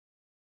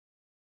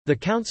The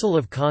Council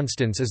of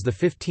Constance is the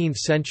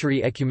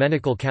 15th-century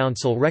ecumenical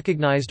council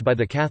recognized by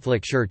the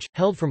Catholic Church,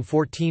 held from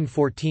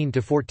 1414 to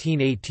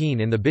 1418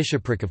 in the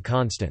bishopric of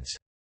Constance.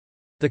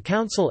 The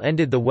council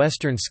ended the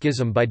Western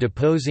Schism by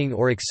deposing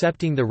or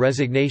accepting the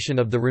resignation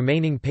of the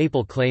remaining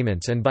papal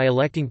claimants and by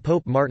electing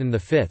Pope Martin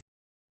V.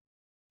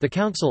 The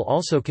council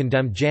also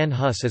condemned Jan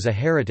Hus as a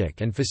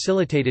heretic and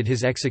facilitated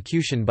his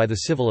execution by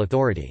the civil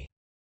authority.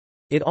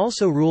 It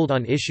also ruled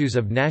on issues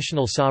of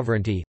national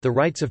sovereignty, the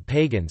rights of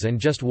pagans and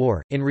just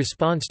war, in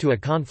response to a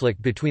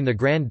conflict between the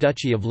Grand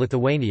Duchy of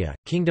Lithuania,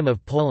 Kingdom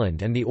of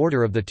Poland and the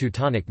Order of the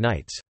Teutonic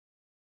Knights.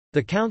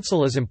 The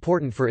council is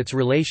important for its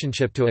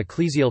relationship to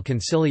ecclesial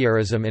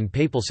conciliarism and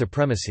papal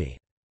supremacy.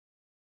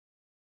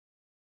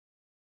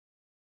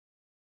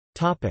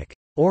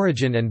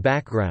 Origin and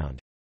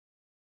background.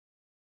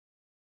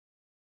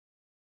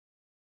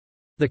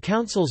 The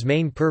council's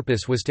main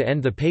purpose was to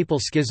end the papal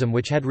schism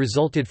which had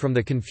resulted from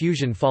the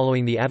confusion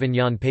following the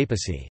Avignon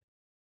papacy.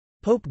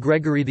 Pope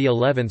Gregory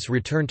XI's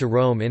return to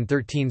Rome in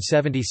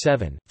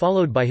 1377,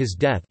 followed by his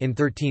death in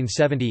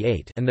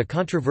 1378 and the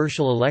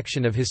controversial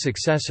election of his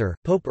successor,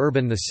 Pope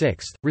Urban VI,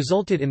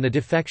 resulted in the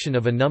defection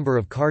of a number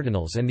of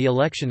cardinals and the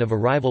election of a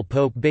rival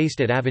pope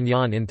based at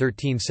Avignon in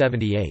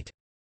 1378.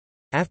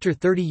 After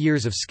 30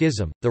 years of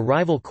schism, the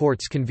rival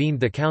courts convened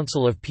the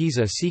Council of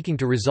Pisa seeking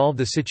to resolve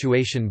the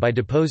situation by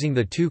deposing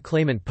the two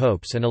claimant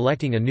popes and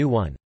electing a new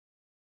one.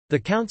 The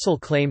council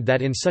claimed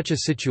that in such a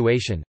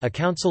situation, a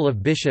council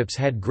of bishops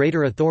had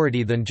greater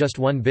authority than just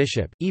one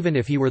bishop, even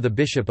if he were the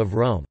Bishop of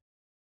Rome.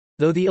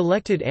 Though the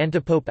elected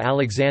antipope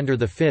Alexander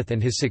V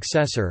and his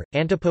successor,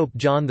 antipope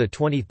John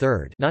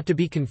XXIII, not to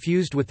be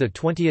confused with the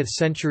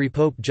 20th-century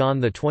Pope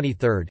John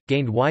XXIII,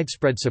 gained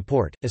widespread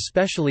support,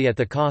 especially at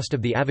the cost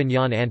of the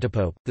Avignon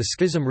antipope, the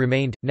schism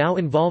remained, now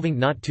involving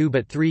not two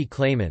but three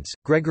claimants,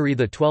 Gregory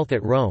XII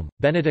at Rome,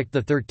 Benedict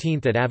XIII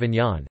at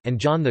Avignon,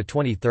 and John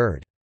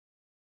XXIII.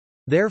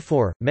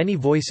 Therefore, many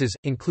voices,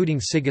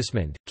 including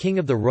Sigismund, King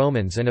of the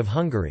Romans and of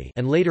Hungary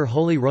and later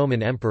Holy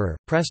Roman Emperor,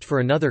 pressed for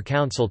another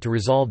council to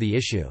resolve the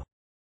issue.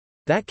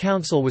 That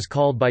council was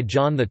called by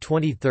John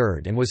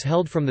XXIII and was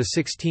held from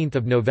 16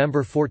 November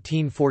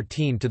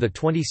 1414 to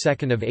 22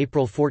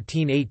 April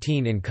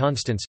 1418 in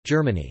Constance,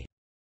 Germany.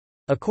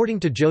 According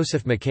to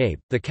Joseph McCabe,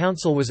 the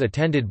council was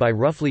attended by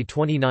roughly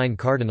 29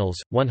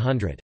 cardinals,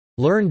 100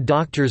 learned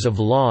doctors of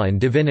law and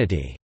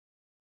divinity,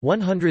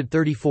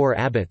 134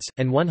 abbots,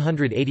 and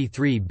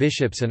 183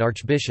 bishops and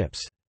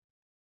archbishops.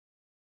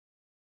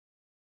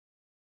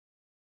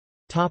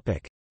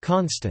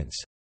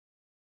 Constance.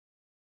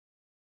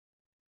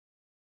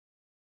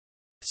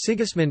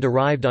 Sigismund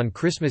arrived on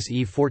Christmas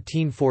Eve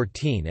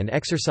 1414 and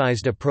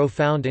exercised a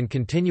profound and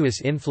continuous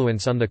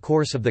influence on the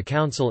course of the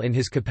council in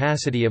his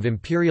capacity of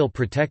imperial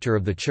protector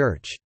of the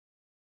Church.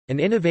 An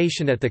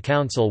innovation at the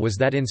council was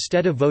that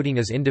instead of voting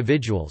as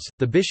individuals,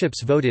 the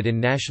bishops voted in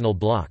national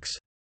blocks.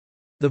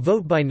 The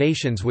vote by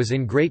nations was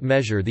in great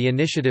measure the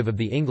initiative of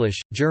the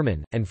English,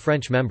 German, and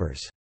French members.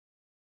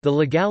 The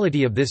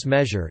legality of this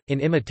measure,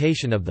 in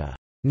imitation of the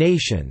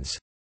nations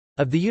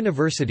of the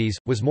universities,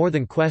 was more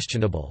than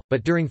questionable,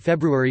 but during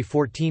February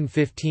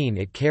 1415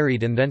 it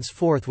carried and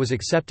thenceforth was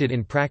accepted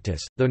in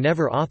practice, though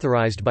never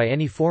authorized by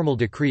any formal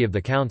decree of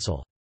the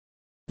Council.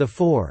 The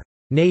four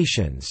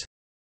nations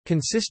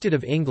consisted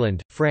of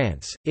England,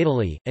 France,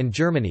 Italy, and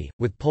Germany,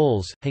 with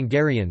Poles,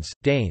 Hungarians,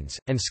 Danes,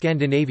 and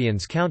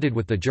Scandinavians counted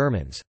with the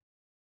Germans.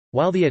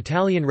 While the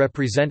Italian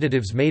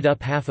representatives made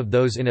up half of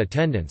those in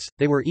attendance,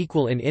 they were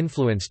equal in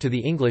influence to the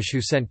English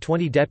who sent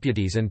 20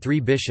 deputies and 3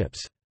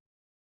 bishops.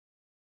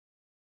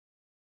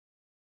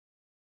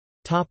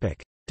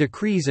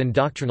 Decrees and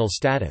doctrinal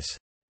status.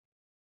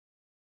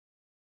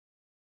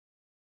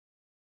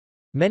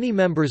 Many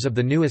members of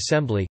the new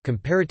assembly,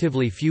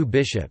 comparatively few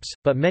bishops,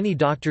 but many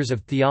doctors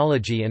of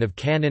theology and of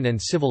canon and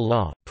civil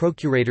law,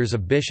 procurators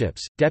of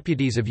bishops,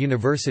 deputies of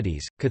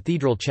universities,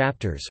 cathedral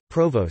chapters,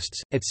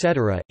 provosts,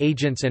 etc.,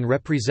 agents and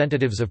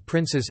representatives of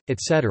princes,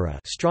 etc.,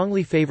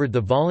 strongly favored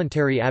the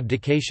voluntary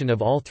abdication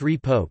of all 3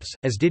 popes,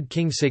 as did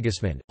King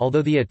Sigismund.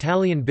 Although the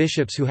Italian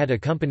bishops who had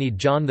accompanied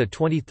John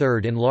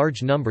XXIII in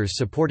large numbers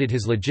supported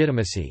his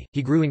legitimacy,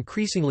 he grew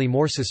increasingly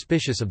more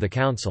suspicious of the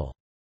council.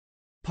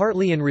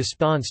 Partly in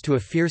response to a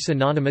fierce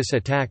anonymous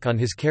attack on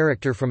his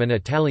character from an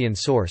Italian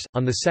source,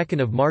 on 2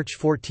 March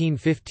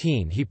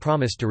 1415 he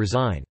promised to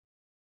resign.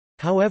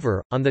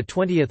 However, on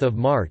 20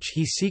 March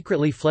he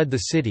secretly fled the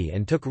city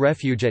and took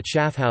refuge at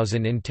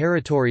Schaffhausen in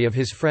territory of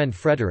his friend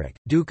Frederick,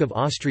 Duke of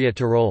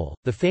Austria-Tyrol.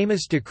 The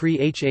famous decree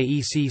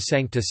Haec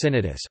Sancta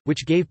Synodus,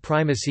 which gave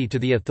primacy to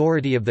the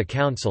authority of the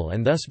council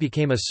and thus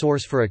became a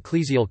source for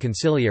ecclesial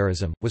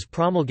conciliarism, was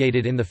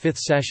promulgated in the 5th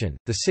session,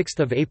 6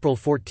 April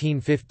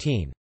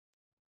 1415.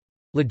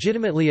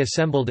 Legitimately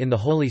assembled in the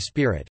Holy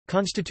Spirit,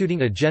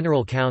 constituting a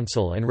general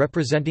council and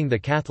representing the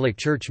Catholic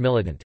Church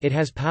militant, it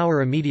has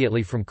power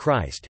immediately from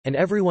Christ, and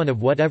everyone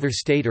of whatever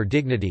state or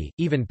dignity,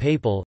 even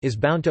papal, is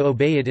bound to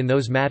obey it in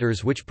those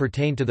matters which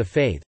pertain to the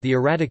faith, the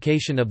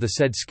eradication of the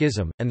said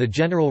schism, and the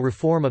general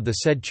reform of the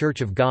said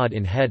Church of God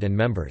in head and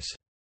members.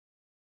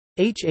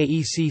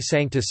 Haec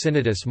Sancta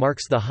Synodus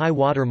marks the high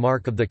water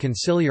mark of the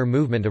conciliar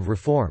movement of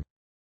reform.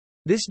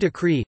 This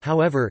decree,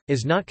 however,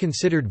 is not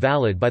considered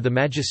valid by the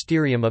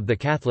magisterium of the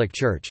Catholic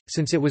Church,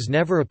 since it was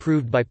never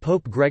approved by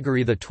Pope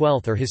Gregory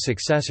XII or his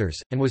successors,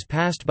 and was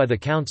passed by the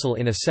Council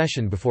in a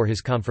session before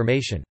his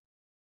confirmation.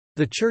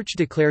 The Church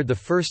declared the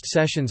first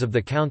sessions of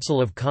the Council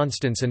of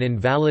Constance an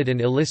invalid and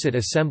illicit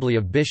assembly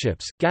of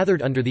bishops,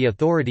 gathered under the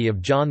authority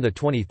of John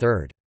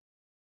XXIII.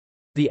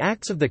 The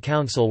acts of the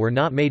Council were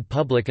not made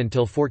public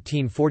until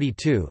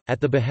 1442,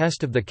 at the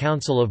behest of the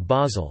Council of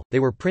Basel. They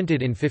were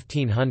printed in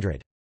 1500.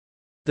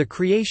 The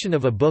creation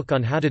of a book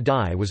on how to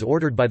die was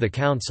ordered by the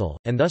Council,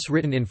 and thus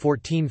written in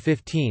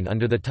 1415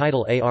 under the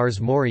title Ars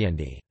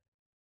Moriendi.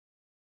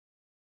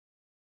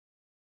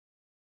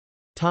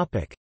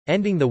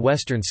 Ending the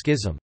Western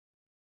Schism.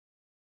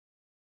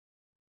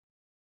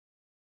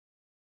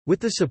 With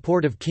the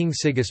support of King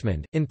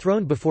Sigismund,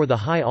 enthroned before the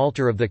high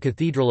altar of the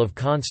Cathedral of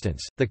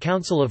Constance, the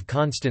Council of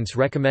Constance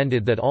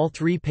recommended that all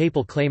three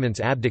papal claimants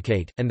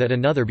abdicate, and that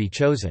another be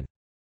chosen.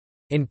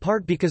 In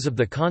part because of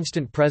the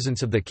constant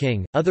presence of the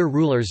king, other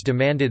rulers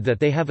demanded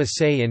that they have a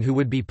say in who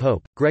would be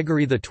pope.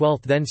 Gregory XII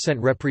then sent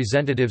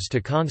representatives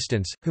to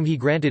Constance, whom he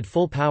granted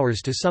full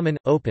powers to summon,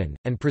 open,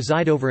 and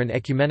preside over an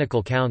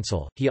ecumenical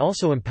council. He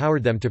also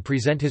empowered them to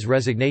present his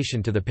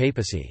resignation to the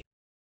papacy.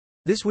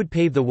 This would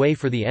pave the way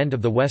for the end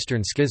of the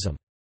Western Schism.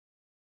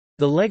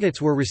 The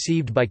legates were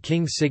received by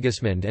King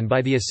Sigismund and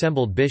by the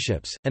assembled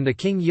bishops, and the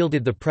king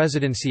yielded the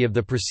presidency of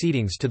the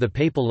proceedings to the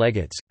papal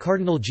legates,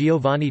 Cardinal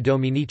Giovanni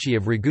Dominici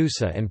of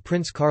Ragusa and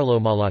Prince Carlo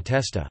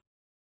Malatesta.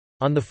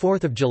 On 4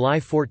 July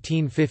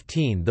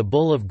 1415 the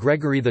bull of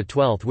Gregory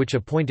XII which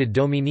appointed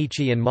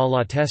Dominici and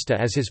Malatesta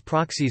as his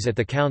proxies at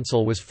the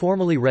council was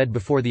formally read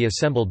before the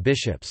assembled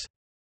bishops.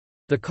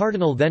 The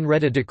cardinal then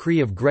read a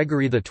decree of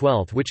Gregory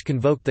XII which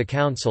convoked the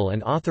council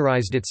and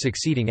authorized its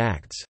succeeding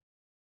acts.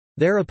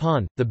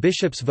 Thereupon, the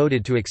bishops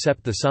voted to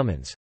accept the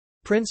summons.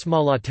 Prince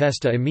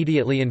Malatesta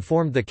immediately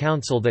informed the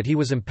council that he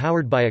was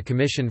empowered by a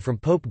commission from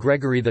Pope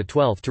Gregory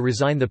XII to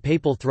resign the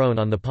papal throne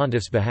on the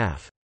pontiff's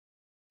behalf.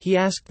 He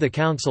asked the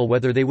council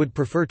whether they would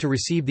prefer to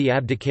receive the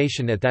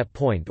abdication at that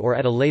point or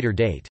at a later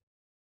date.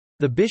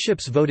 The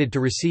bishops voted to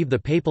receive the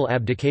papal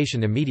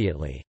abdication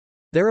immediately.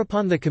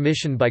 Thereupon the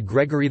commission by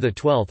Gregory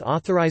XII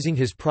authorizing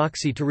his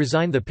proxy to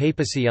resign the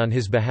papacy on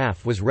his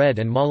behalf was read,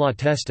 and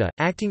Malatesta,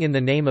 acting in the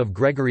name of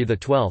Gregory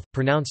XII,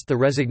 pronounced the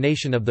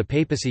resignation of the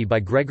papacy by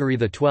Gregory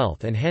XII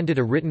and handed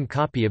a written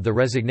copy of the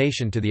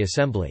resignation to the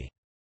assembly.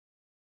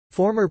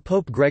 Former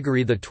Pope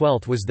Gregory XII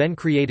was then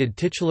created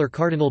titular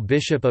Cardinal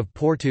Bishop of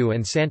Porto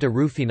and Santa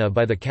Rufina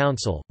by the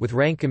council, with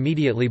rank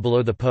immediately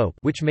below the pope,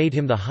 which made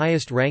him the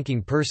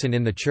highest-ranking person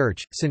in the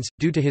Church, since,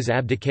 due to his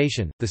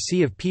abdication, the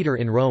see of Peter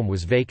in Rome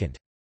was vacant.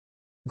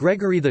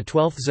 Gregory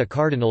XII's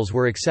cardinals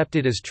were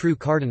accepted as true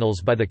cardinals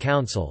by the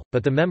council,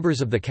 but the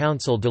members of the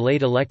council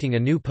delayed electing a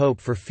new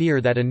pope for fear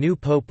that a new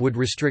pope would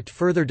restrict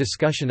further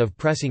discussion of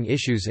pressing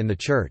issues in the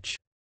Church.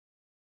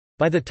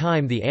 By the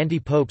time the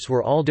anti-popes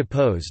were all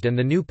deposed and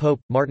the new pope,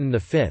 Martin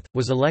V,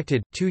 was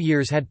elected, 2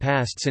 years had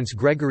passed since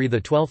Gregory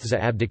XII's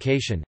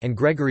abdication, and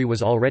Gregory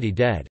was already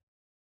dead.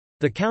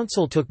 The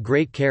council took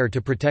great care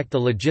to protect the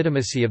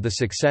legitimacy of the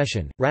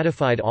succession,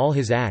 ratified all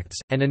his acts,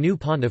 and a new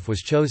pontiff was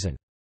chosen.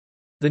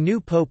 The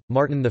new pope,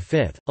 Martin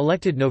V,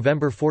 elected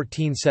November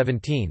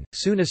 1417,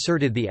 soon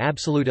asserted the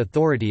absolute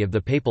authority of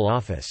the papal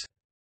office.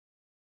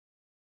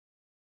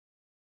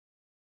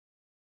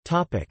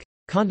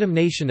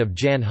 Condemnation of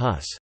Jan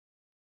Hus.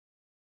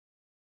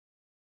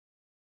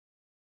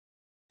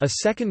 A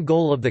second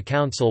goal of the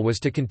council was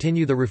to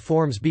continue the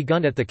reforms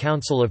begun at the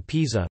Council of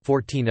Pisa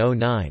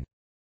 1409.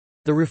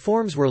 The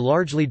reforms were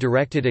largely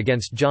directed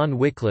against John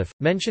Wycliffe,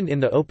 mentioned in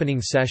the opening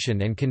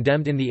session and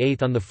condemned in the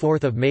 8th on 4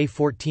 May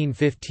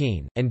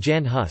 1415, and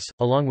Jan Hus,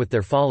 along with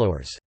their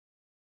followers.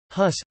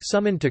 Hus,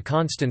 summoned to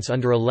Constance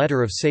under a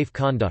letter of safe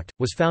conduct,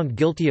 was found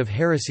guilty of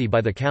heresy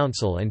by the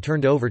council and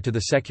turned over to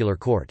the secular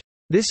court.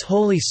 This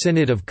Holy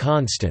Synod of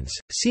Constance,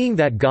 seeing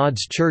that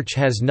God's Church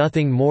has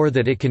nothing more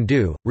that it can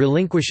do,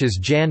 relinquishes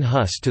Jan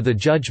Hus to the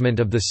judgment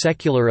of the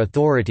secular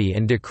authority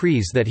and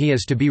decrees that he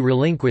is to be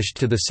relinquished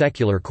to the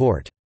secular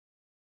court.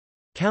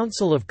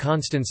 Council of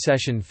Constance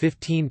Session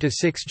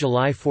 15–6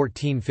 July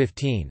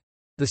 1415.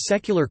 The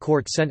secular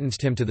court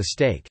sentenced him to the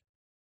stake.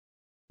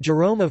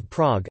 Jerome of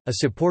Prague, a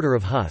supporter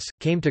of Hus,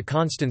 came to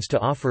Constance to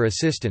offer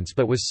assistance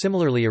but was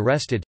similarly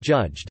arrested,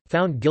 judged,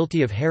 found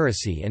guilty of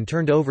heresy and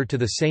turned over to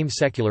the same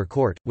secular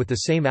court, with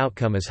the same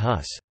outcome as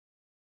Hus.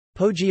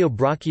 Poggio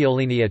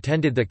Bracciolini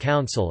attended the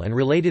council and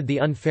related the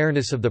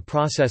unfairness of the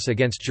process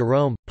against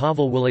Jerome.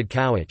 Paweł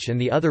Włodkowicz and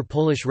the other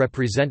Polish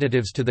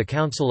representatives to the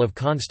Council of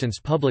Constance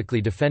publicly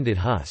defended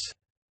Hus.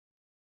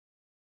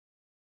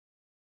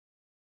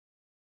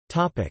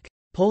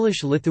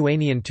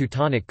 Polish-Lithuanian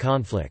Teutonic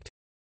conflict.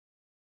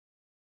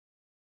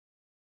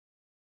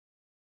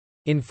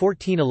 In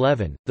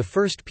 1411, the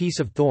First Peace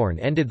of Thorn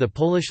ended the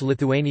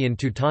Polish-Lithuanian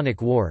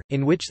Teutonic War,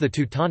 in which the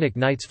Teutonic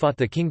Knights fought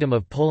the Kingdom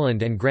of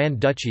Poland and Grand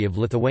Duchy of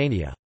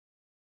Lithuania.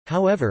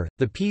 However,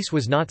 the peace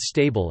was not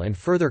stable and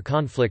further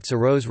conflicts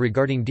arose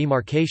regarding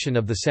demarcation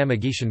of the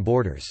Samogitian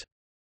borders.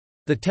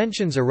 The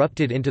tensions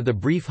erupted into the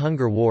brief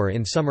Hunger War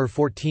in summer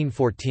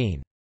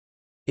 1414.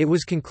 It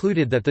was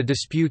concluded that the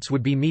disputes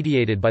would be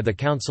mediated by the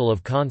Council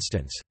of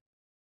Constance.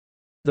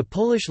 The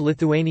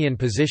Polish-Lithuanian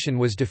position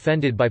was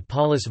defended by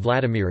Paulus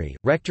Vladimiri,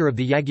 rector of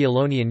the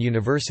Jagiellonian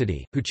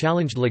University, who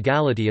challenged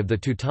legality of the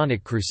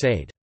Teutonic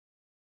Crusade.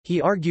 He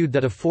argued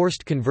that a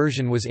forced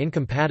conversion was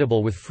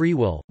incompatible with free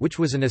will, which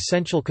was an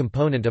essential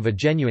component of a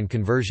genuine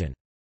conversion.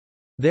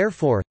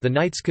 Therefore, the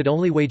knights could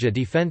only wage a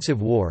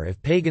defensive war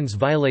if pagans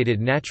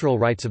violated natural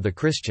rights of the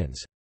Christians.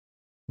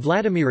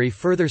 Vladimiri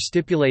further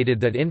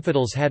stipulated that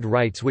infidels had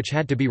rights which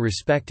had to be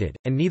respected,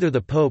 and neither the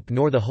Pope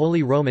nor the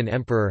Holy Roman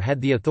Emperor had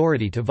the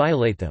authority to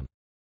violate them.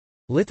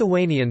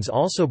 Lithuanians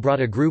also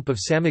brought a group of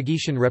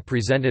Samogitian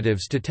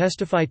representatives to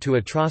testify to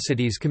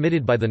atrocities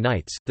committed by the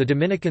knights. The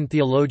Dominican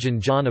theologian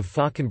John of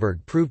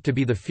Fauconberg proved to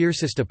be the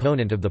fiercest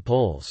opponent of the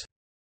Poles.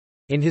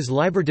 In his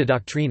Liber de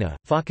Doctrina,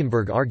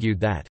 Fauconberg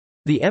argued that,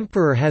 "The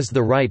emperor has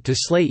the right to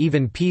slay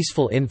even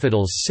peaceful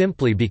infidels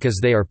simply because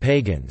they are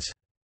pagans.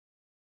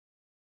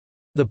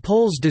 The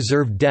Poles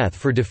deserve death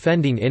for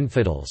defending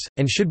infidels,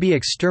 and should be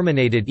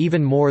exterminated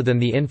even more than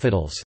the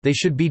infidels, they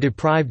should be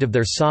deprived of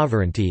their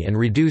sovereignty and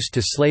reduced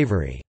to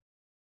slavery."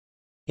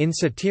 In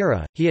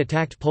satira, he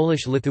attacked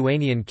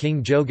Polish-Lithuanian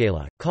King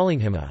Jogaila,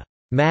 calling him a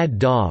 «mad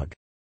dog»,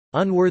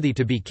 unworthy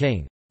to be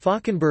king.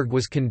 Fauconberg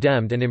was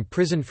condemned and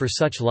imprisoned for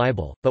such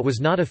libel, but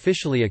was not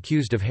officially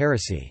accused of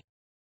heresy.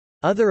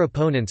 Other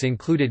opponents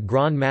included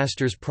Grand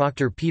Masters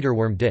Proctor Peter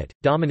Wormditt,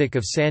 Dominic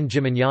of San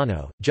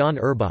Gimignano, John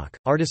Urbach,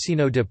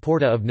 Artesino de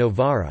Porta of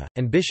Novara,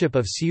 and Bishop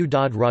of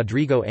Ciudad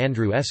Rodrigo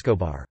Andrew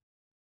Escobar.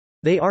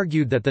 They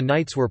argued that the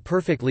knights were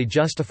perfectly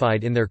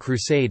justified in their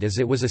crusade as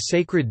it was a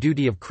sacred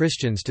duty of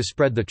Christians to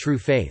spread the true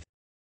faith.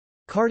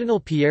 Cardinal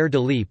Pierre de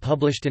Lille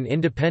published an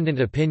independent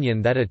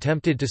opinion that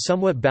attempted to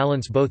somewhat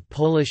balance both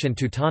Polish and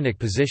Teutonic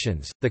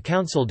positions. The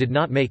council did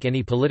not make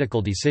any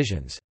political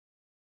decisions.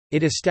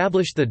 It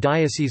established the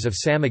Diocese of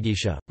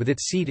Samogitia, with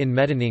its seat in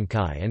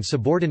Medininkai and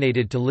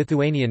subordinated to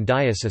Lithuanian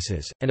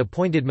dioceses, and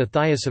appointed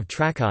Matthias of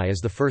Trakai as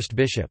the first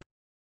bishop.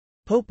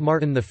 Pope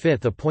Martin V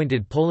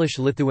appointed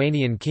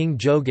Polish-Lithuanian King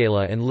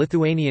Jogaila and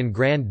Lithuanian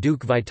Grand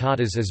Duke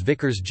Vytautas as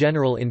vicars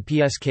general in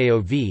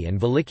Pskov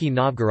and Veliki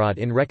Novgorod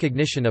in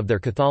recognition of their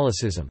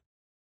Catholicism.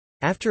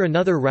 After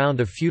another round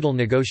of feudal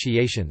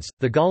negotiations,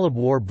 the Golub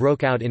War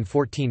broke out in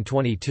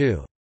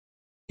 1422.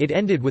 It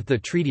ended with the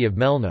Treaty of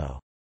Melno.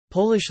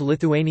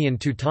 Polish-Lithuanian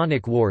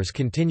Teutonic Wars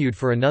continued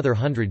for another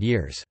 100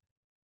 years.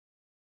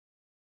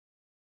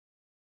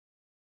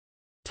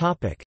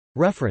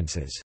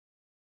 References.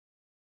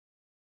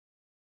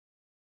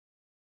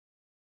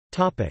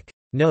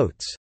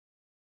 Notes.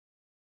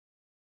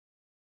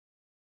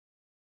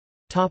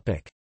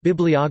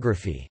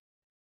 Bibliography.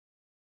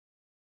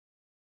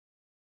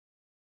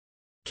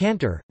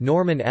 Cantor,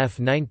 Norman F.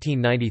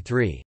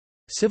 1993.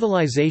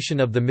 Civilization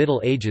of the Middle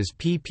Ages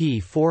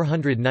pp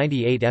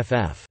 498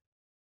 ff.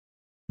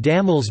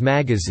 Damals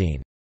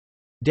Magazine.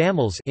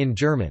 Damals in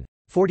German.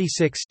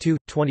 46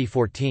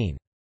 2014.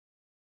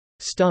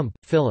 Stump,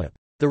 Philip.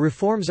 The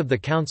Reforms of the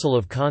Council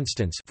of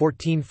Constance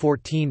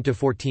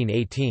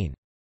 1414–1418.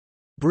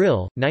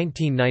 Brill,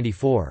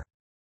 1994.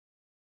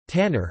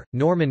 Tanner,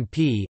 Norman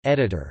P.,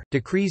 editor,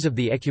 Decrees of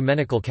the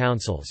Ecumenical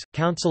Councils,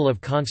 Council of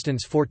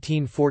Constance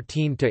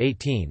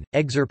 1414–18,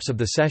 excerpts of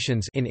the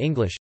sessions in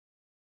English.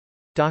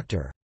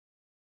 Dr.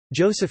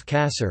 Joseph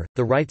Kasser,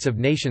 The Rights of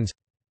Nations.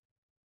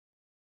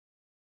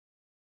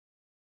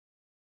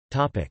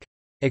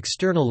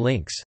 External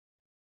links.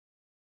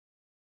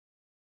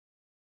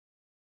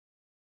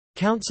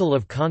 Council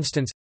of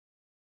Constance.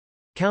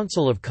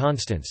 Council of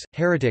Constance,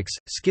 Heretics,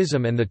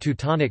 Schism and the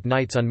Teutonic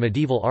Knights on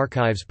Medieval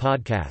Archives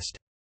podcast.